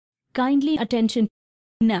Kindly attention.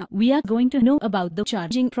 Now we are going to know about the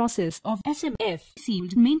charging process of SMF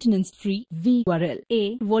sealed maintenance-free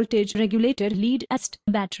VRLA voltage regulated lead-acid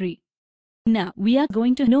battery. Now we are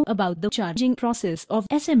going to know about the charging process of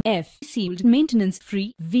SMF sealed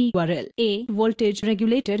maintenance-free VRLA voltage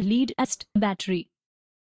regulated lead-acid battery.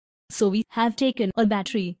 So we have taken a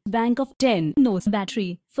battery bank of 10 NOS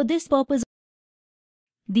battery for this purpose.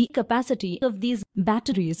 The capacity of these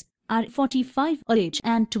batteries are 45 Ah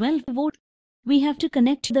and 12 volt. We have to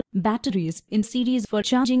connect the batteries in series for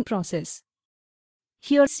charging process.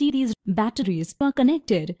 Here see these batteries are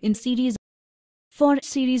connected in series. For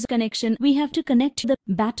series connection, we have to connect the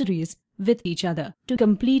batteries with each other to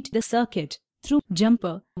complete the circuit through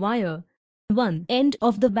jumper wire. One end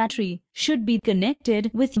of the battery should be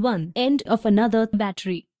connected with one end of another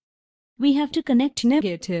battery. We have to connect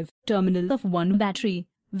negative terminal of one battery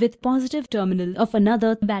with positive terminal of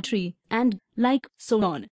another battery and like so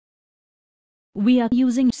on. We are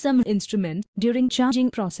using some instrument during charging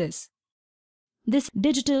process. This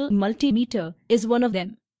digital multimeter is one of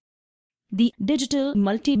them. The digital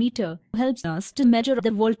multimeter helps us to measure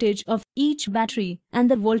the voltage of each battery and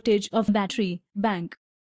the voltage of battery bank.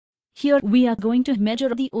 Here we are going to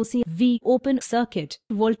measure the OCV open circuit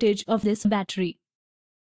voltage of this battery.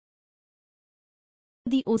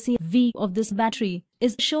 The OCV of this battery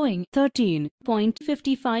is showing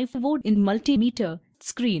 13.55 volt in multimeter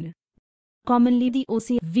screen. Commonly the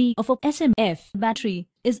OCV of a SMF battery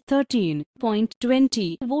is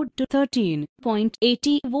 13.20 volt to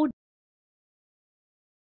 13.80 volt.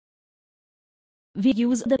 We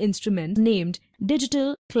use the instrument named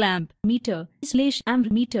digital clamp meter /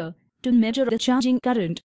 ammeter to measure the charging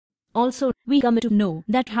current. Also, we come to know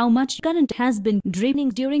that how much current has been draining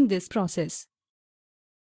during this process.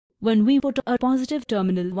 When we put a positive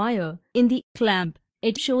terminal wire in the clamp,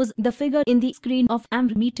 it shows the figure in the screen of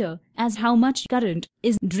ammeter as how much current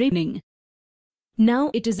is draining.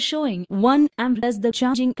 Now it is showing 1 amp as the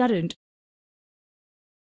charging current.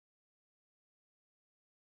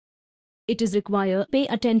 It is required pay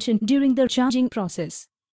attention during the charging process.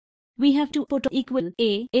 We have to put equal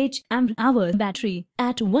amp hour battery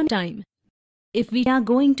at one time. If we are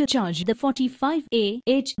going to charge the 45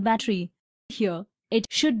 battery, here it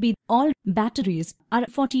should be all batteries are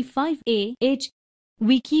 45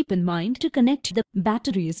 We keep in mind to connect the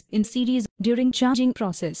batteries in series during charging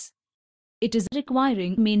process. It is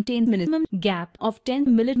requiring maintain minimum gap of 10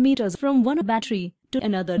 mm from one battery to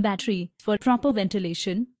another battery for proper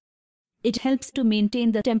ventilation. It helps to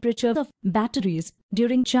maintain the temperature of batteries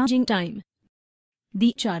during charging time.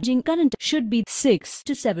 The charging current should be 6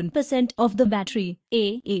 to 7% of the battery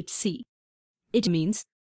AHC. It means,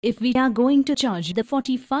 if we are going to charge the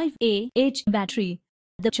 45 battery,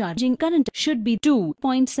 the charging current should be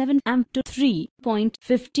 2.7 amp to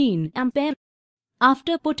 3.15 ampere.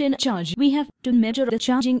 After put in charge, we have to measure the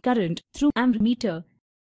charging current through ammeter.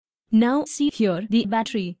 Now see here the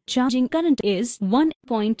battery charging current is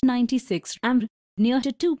 1.96 amp, near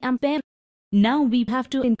to 2 ampere. Now we have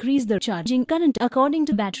to increase the charging current according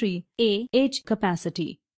to battery AH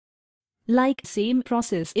capacity. Like same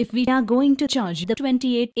process, if we are going to charge the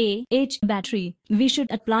 28 Ah battery, we should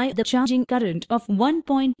apply the charging current of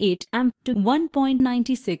 1.8 amp to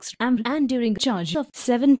 1.96 amp, and during charge of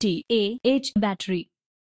 70 Ah battery,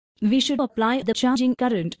 we should apply the charging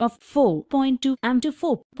current of 4.2 amp to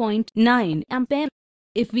 4.9 ampere.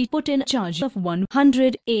 If we put in charge of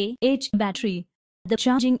 100 Ah battery, the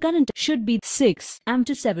charging current should be 6 amp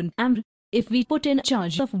to 7 amp. If we put in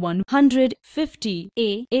charge of 150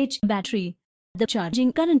 Ah battery, the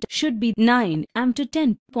charging current should be 9 amp to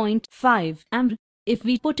 10.5 amp. If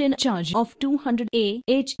we put in charge of 200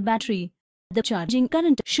 Ah battery, the charging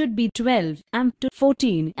current should be 12 amp to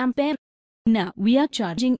 14 ampere. Now we are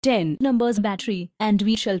charging 10 numbers battery and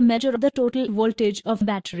we shall measure the total voltage of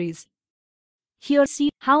batteries. Here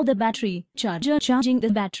see how the battery charger charging the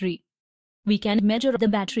battery. We can measure the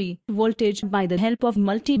battery voltage by the help of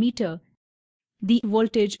multimeter. The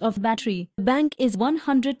voltage of battery bank is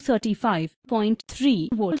 135.3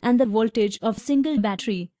 volt and the voltage of single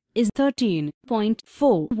battery is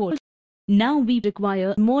 13.4 volt. Now we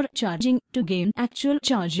require more charging to gain actual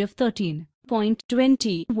charge of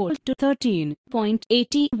 13.20 volt to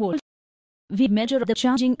 13.80 volt. We measure the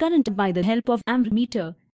charging current by the help of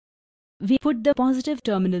ammeter. We put the positive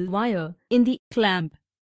terminal wire in the clamp.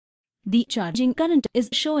 The charging current is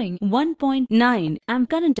showing 1.9 amp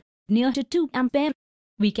current, near to 2 ampere.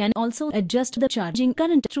 We can also adjust the charging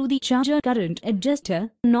current through the charger current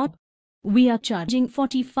adjuster knob. We are charging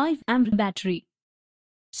 45 amp battery,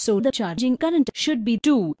 so the charging current should be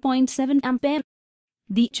 2.7 ampere.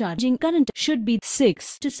 The charging current should be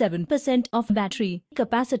 6 to 7% of battery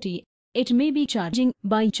capacity. It may be charging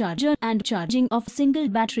by charger and charging of single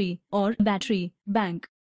battery or battery bank.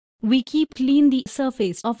 We keep clean the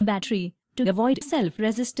surface of battery to avoid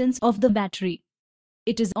self-resistance of the battery.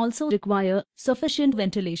 It is also require sufficient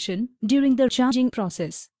ventilation during the charging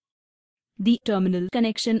process. The terminal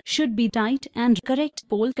connection should be tight and correct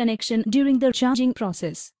pole connection during the charging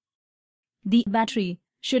process. The battery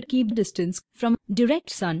should keep distance from direct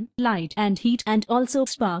sun, light and heat and also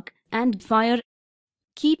spark and fire.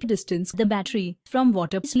 Keep distance the battery from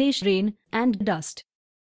water/rain and dust.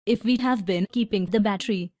 If we have been keeping the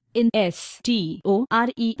battery in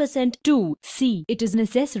STORE%2C, it is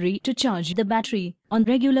necessary to charge the battery on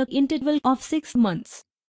regular interval of 6 months.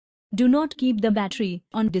 Do not keep the battery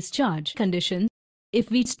on discharge condition.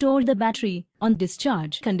 If we store the battery on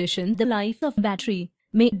discharge condition, the life of battery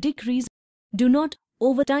may decrease. Do not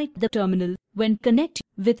over-tight the terminal when connect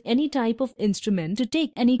with any type of instrument to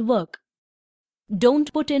take any work.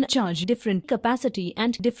 Don't put in charge different capacity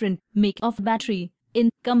and different make of battery in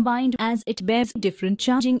combined, as it bears different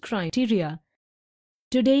charging criteria.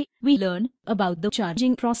 Today we learn about the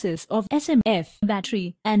charging process of SMF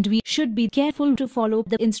battery, and we should be careful to follow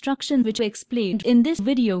the instruction which explained in this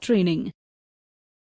video training.